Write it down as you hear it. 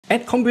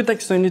At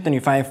Computex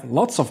 2025,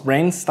 lots of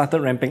brands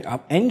started ramping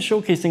up and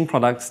showcasing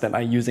products that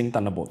are using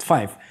Thunderbolt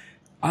 5.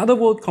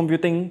 Otherworld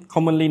Computing,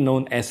 commonly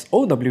known as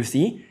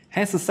OWC,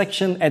 has a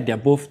section at their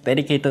booth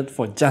dedicated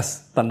for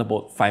just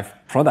Thunderbolt 5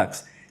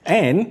 products.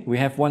 And we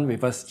have one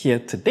with us here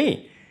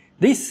today.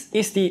 This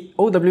is the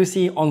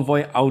OWC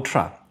Envoy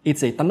Ultra.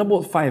 It's a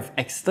Thunderbolt 5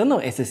 external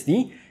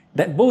SSD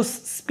that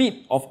boasts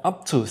speed of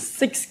up to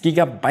 6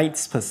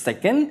 GB per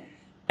second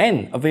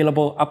and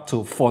available up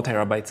to 4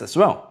 TB as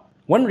well.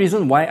 One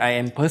reason why I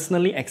am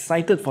personally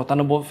excited for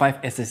Thunderbolt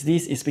 5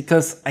 SSDs is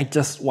because I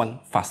just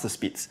want faster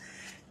speeds.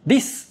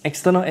 This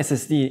external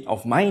SSD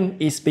of mine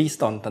is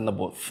based on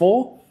Thunderbolt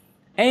 4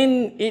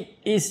 and it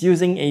is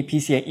using a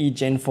PCIe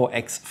Gen 4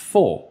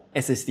 X4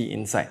 SSD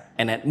inside,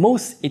 and at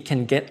most it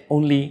can get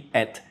only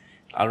at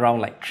around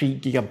like 3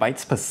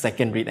 GB per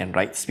second read and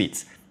write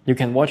speeds. You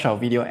can watch our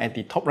video at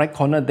the top right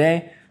corner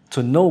there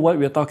to know what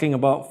we're talking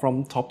about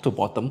from top to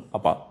bottom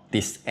about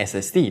this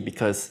SSD,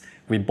 because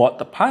we bought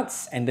the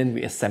parts and then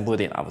we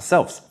assembled it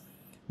ourselves.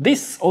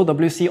 This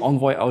OWC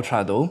Envoy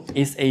Ultra though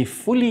is a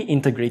fully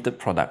integrated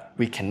product.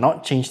 We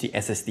cannot change the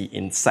SSD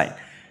inside.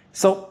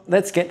 So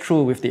let's get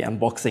through with the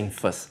unboxing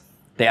first.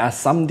 There are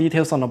some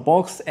details on the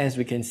box as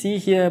we can see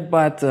here,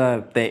 but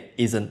there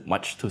isn't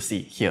much to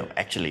see here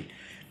actually.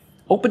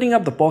 Opening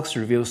up the box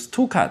reveals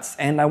two cards,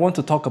 and I want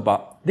to talk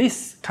about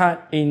this card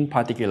in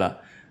particular,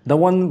 the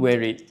one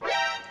where it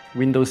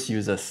Windows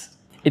users.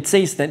 It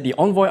says that the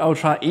Envoy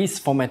Ultra is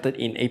formatted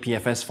in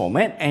APFS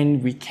format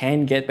and we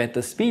can get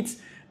better speeds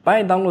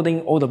by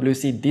downloading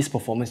OWC Disk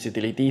Performance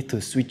utility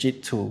to switch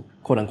it to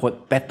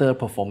quote-unquote better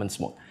performance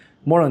mode.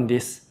 More on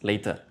this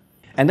later.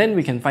 And then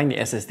we can find the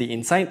SSD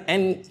inside,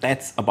 and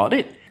that's about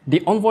it.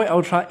 The Envoy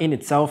Ultra in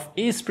itself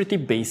is pretty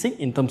basic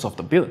in terms of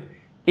the build.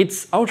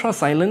 It's ultra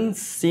silent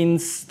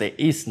since there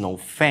is no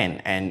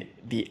fan, and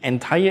the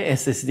entire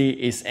SSD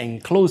is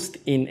enclosed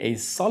in a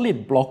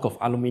solid block of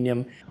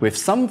aluminium with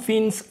some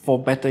fins for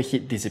better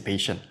heat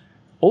dissipation.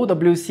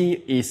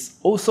 OWC is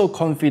also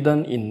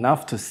confident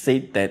enough to say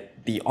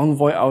that the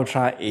Envoy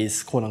Ultra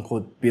is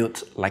quote-unquote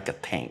built like a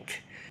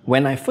tank.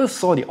 When I first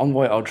saw the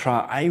Envoy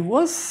Ultra, I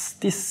was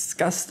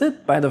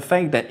disgusted by the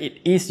fact that it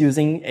is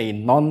using a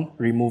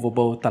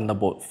non-removable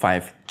Thunderbolt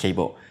 5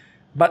 cable.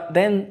 But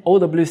then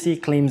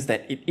OWC claims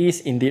that it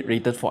is indeed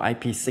rated for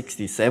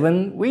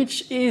IP67,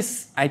 which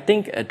is, I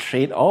think, a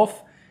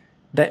trade-off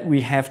that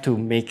we have to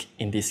make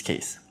in this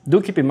case.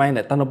 Do keep in mind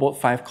that Thunderbolt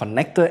 5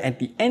 connector at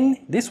the end,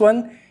 this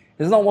one,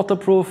 is not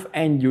waterproof,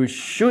 and you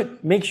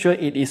should make sure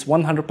it is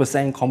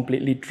 100%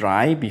 completely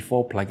dry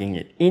before plugging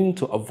it in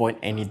to avoid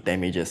any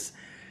damages.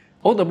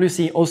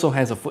 OWC also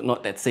has a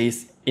footnote that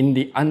says, in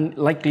the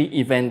unlikely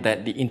event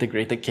that the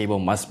integrated cable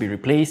must be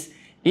replaced,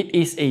 it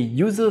is a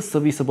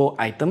user-serviceable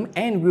item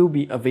and will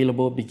be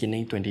available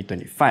beginning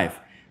 2025.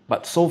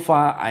 But so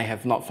far, I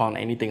have not found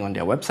anything on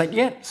their website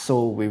yet,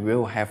 so we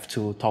will have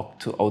to talk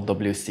to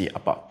OWC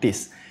about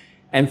this.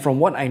 And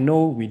from what I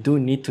know, we do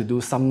need to do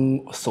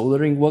some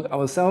soldering work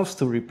ourselves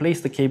to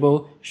replace the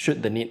cable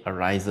should the need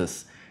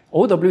arises.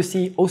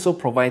 OWC also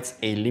provides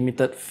a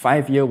limited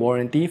 5-year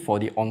warranty for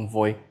the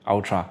Envoy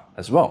Ultra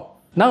as well.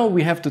 Now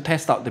we have to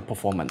test out the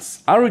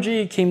performance.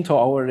 ROG came to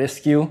our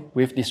rescue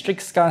with the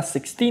Strix-Scar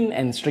 16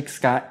 and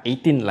Strix-Scar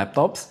 18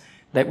 laptops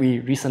that we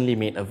recently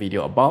made a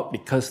video about,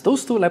 because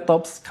those two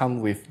laptops come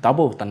with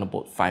double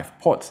Thunderbolt 5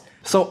 ports.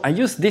 So I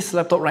used this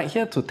laptop right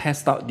here to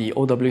test out the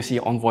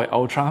OWC Envoy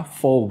Ultra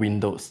for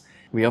Windows.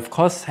 We of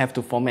course have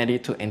to format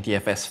it to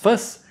NTFS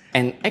first,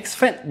 and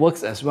exFAT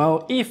works as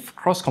well if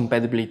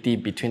cross-compatibility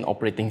between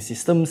operating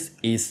systems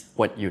is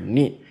what you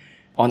need.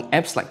 On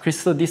apps like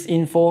Crystal Disk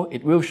Info,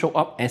 it will show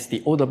up as the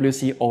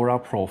OWC Aura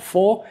Pro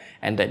 4,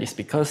 and that is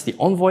because the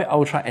Envoy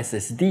Ultra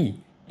SSD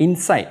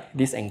inside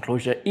this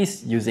enclosure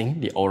is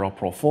using the Aura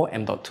Pro 4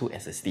 M.2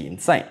 SSD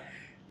inside.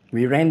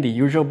 We ran the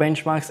usual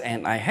benchmarks,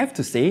 and I have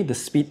to say the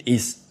speed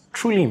is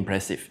truly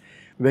impressive.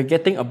 We're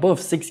getting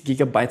above 6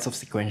 GB of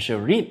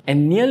sequential read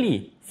and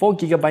nearly 4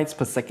 GB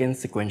per second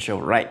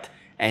sequential write,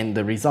 and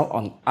the result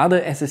on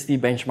other SSD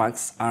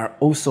benchmarks are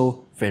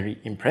also very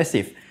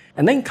impressive.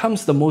 And then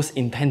comes the most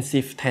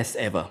intensive test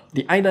ever,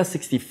 the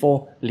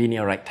IDA64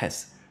 linear write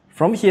test.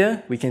 From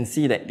here, we can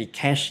see that the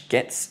cache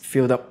gets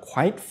filled up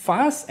quite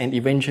fast and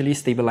eventually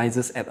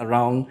stabilizes at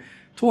around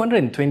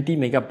 220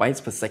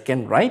 megabytes per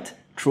second write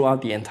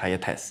throughout the entire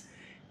test.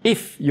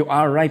 If you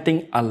are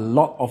writing a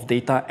lot of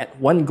data at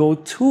one go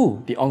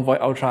to the Envoy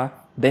Ultra,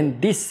 then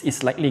this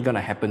is likely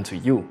gonna happen to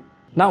you.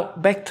 Now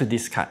back to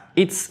this card.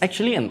 It's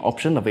actually an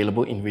option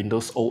available in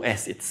Windows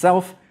OS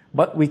itself,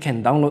 but we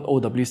can download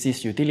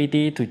OWC's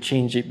utility to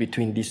change it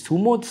between these two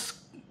modes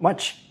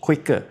much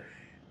quicker.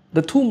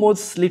 The two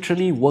modes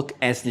literally work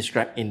as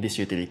described in this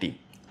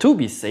utility. To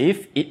be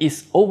safe, it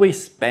is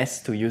always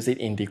best to use it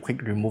in the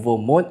quick removal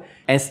mode,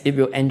 as it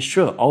will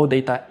ensure all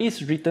data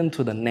is written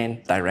to the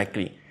NAND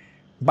directly.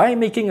 By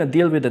making a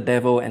deal with the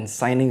devil and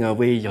signing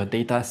away your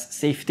data's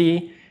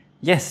safety,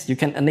 yes, you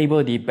can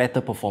enable the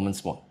better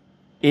performance mode.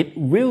 It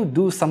will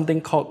do something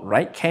called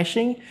write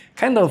caching,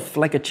 kind of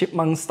like a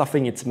chipmunk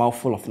stuffing its mouth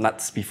full of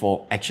nuts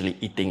before actually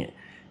eating it.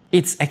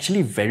 It's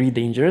actually very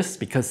dangerous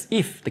because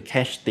if the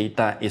cache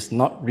data is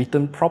not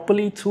written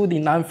properly to the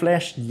NAND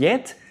flash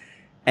yet,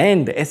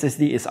 and the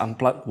SSD is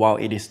unplugged while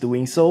it is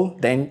doing so,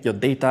 then your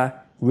data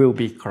will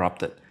be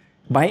corrupted.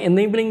 By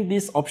enabling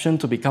this option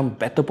to become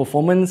better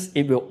performance,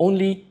 it will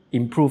only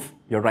improve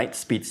your write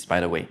speeds, by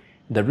the way.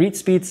 The read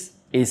speeds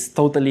is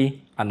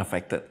totally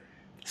unaffected.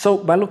 So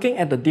by looking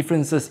at the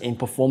differences in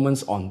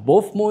performance on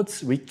both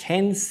modes, we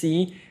can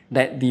see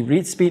that the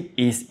read speed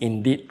is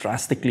indeed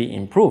drastically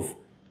improved.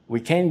 We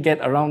can get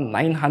around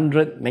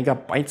 900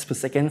 megabytes per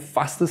second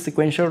faster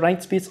sequential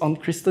write speeds on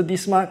Crystal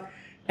Disk Mark,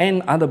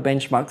 and other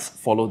benchmarks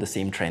follow the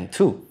same trend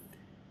too.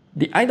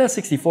 The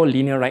IDA64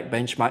 linear write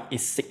benchmark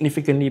is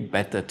significantly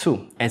better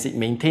too, as it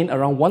maintained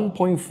around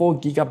 1.4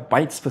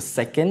 gigabytes per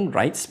second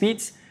write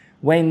speeds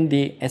when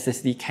the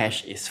SSD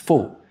cache is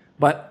full,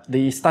 but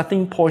the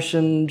starting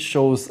portion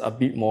shows a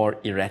bit more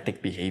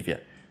erratic behavior.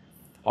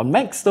 On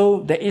Macs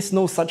though, there is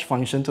no such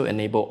function to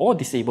enable or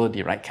disable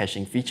the write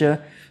caching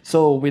feature,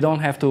 so we don't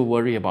have to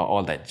worry about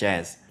all that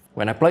jazz.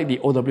 When I plugged the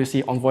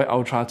OWC Envoy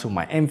Ultra to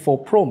my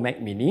M4 Pro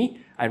Mac Mini,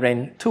 I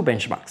ran two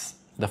benchmarks.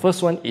 The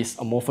first one is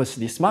Amorphous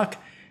Disk Mark,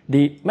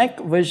 the Mac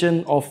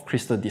version of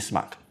Crystal Disk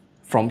Mark.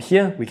 From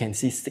here, we can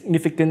see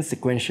significant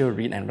sequential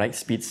read and write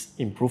speeds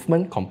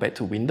improvement compared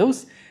to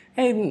Windows,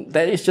 and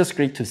that is just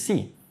great to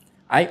see.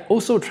 I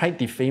also tried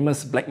the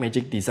famous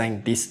Blackmagic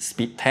design disk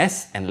speed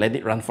test and let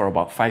it run for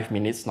about 5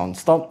 minutes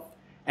non-stop,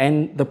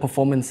 and the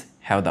performance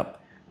held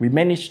up. We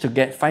managed to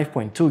get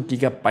 5.2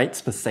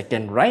 gigabytes per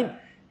second write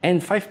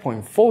and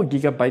 5.4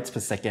 gigabytes per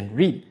second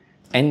read.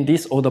 And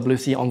this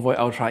OWC Envoy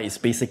Ultra is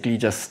basically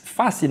just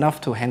fast enough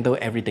to handle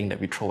everything that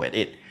we throw at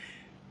it.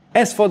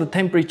 As for the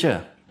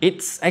temperature,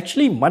 it's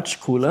actually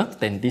much cooler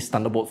than this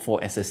Thunderbolt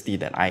 4 SSD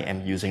that I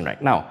am using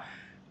right now.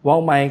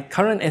 While my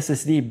current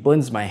SSD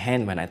burns my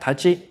hand when I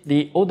touch it,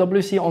 the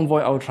OWC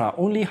Envoy Ultra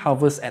only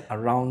hovers at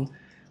around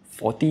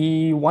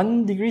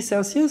 41 degrees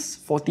Celsius,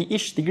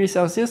 40-ish degrees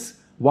Celsius,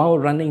 while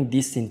running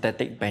these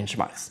synthetic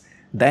benchmarks.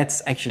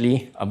 That's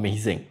actually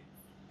amazing.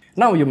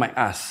 Now you might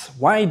ask,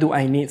 why do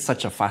I need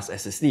such a fast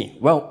SSD?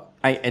 Well,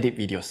 I edit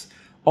videos.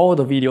 All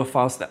the video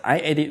files that I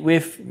edit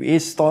with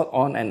is stored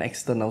on an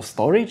external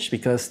storage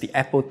because the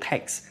Apple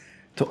tax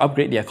to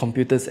upgrade their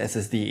computer's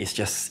SSD is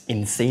just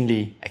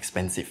insanely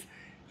expensive.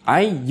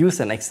 I use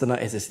an external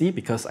SSD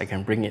because I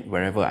can bring it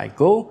wherever I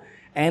go,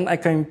 and I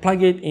can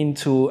plug it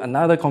into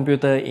another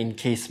computer in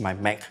case my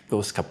Mac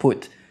goes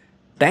kaput.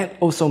 That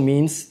also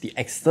means the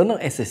external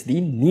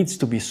SSD needs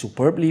to be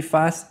superbly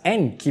fast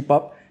and keep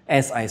up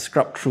as I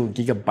scrub through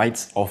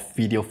gigabytes of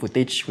video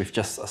footage with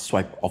just a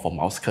swipe of a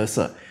mouse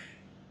cursor.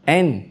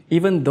 And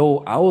even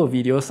though our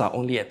videos are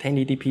only at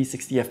 1080p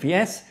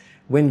 60fps,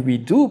 when we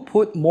do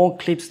put more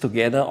clips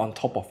together on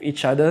top of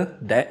each other,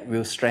 that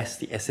will stress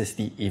the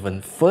SSD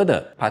even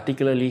further,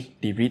 particularly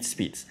the read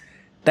speeds.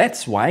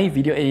 That's why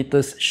video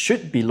editors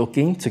should be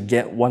looking to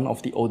get one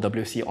of the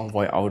OWC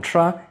Envoy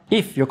Ultra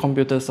if your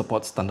computer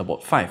supports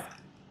Thunderbolt 5.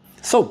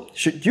 So,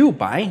 should you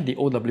buy the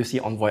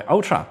OWC Envoy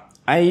Ultra?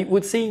 I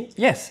would say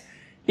yes.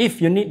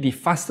 If you need the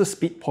fastest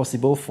speed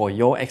possible for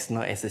your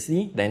external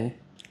SSD, then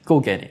go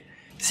get it.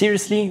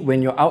 Seriously,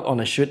 when you're out on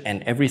a shoot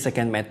and every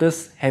second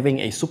matters, having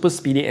a super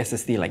speedy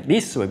SSD like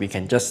this where we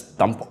can just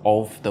dump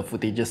off the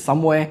footages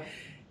somewhere,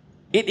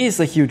 it is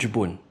a huge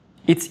boon.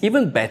 It's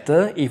even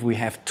better if we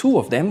have two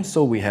of them,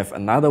 so we have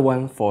another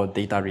one for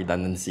data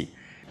redundancy.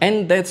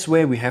 And that's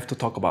where we have to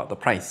talk about the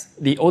price.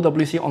 The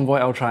OWC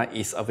Envoy Ultra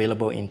is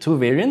available in two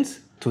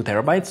variants,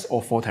 2TB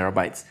or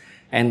 4TB.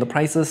 And the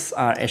prices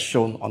are as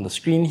shown on the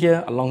screen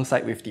here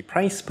alongside with the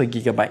price per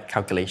gigabyte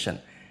calculation.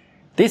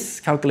 This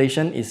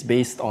calculation is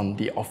based on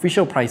the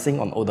official pricing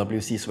on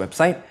OWC's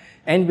website,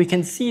 and we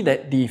can see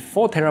that the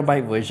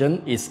 4TB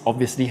version is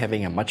obviously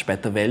having a much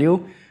better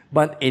value,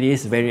 but it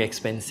is very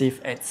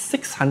expensive at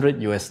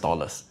 $600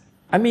 US.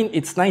 I mean,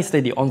 it's nice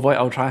that the Envoy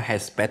Ultra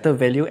has better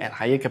value and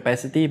higher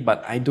capacity,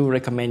 but I do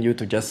recommend you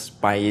to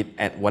just buy it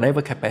at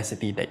whatever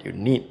capacity that you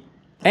need.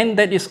 And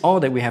that is all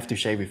that we have to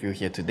share with you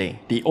here today.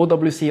 The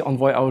OWC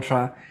Envoy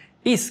Ultra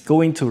is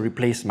going to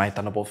replace my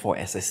Thunderbolt 4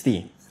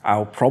 SSD.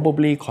 I'll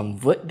probably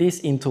convert this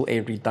into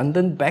a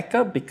redundant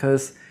backup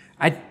because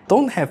I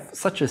don't have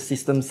such a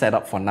system set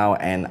up for now,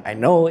 and I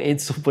know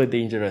it's super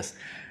dangerous.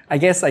 I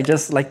guess I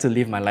just like to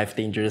live my life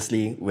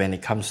dangerously when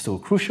it comes to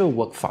crucial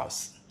work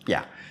files.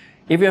 Yeah.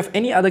 If you have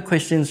any other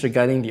questions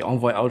regarding the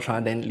Envoy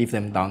Ultra, then leave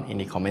them down in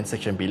the comment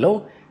section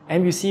below,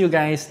 and we'll see you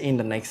guys in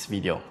the next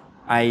video.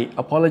 I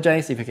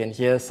apologize if you can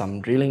hear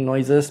some drilling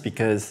noises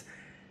because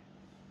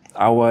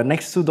our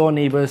next door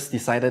neighbors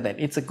decided that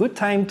it's a good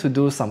time to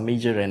do some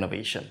major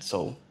renovation.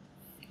 So,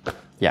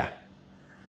 yeah.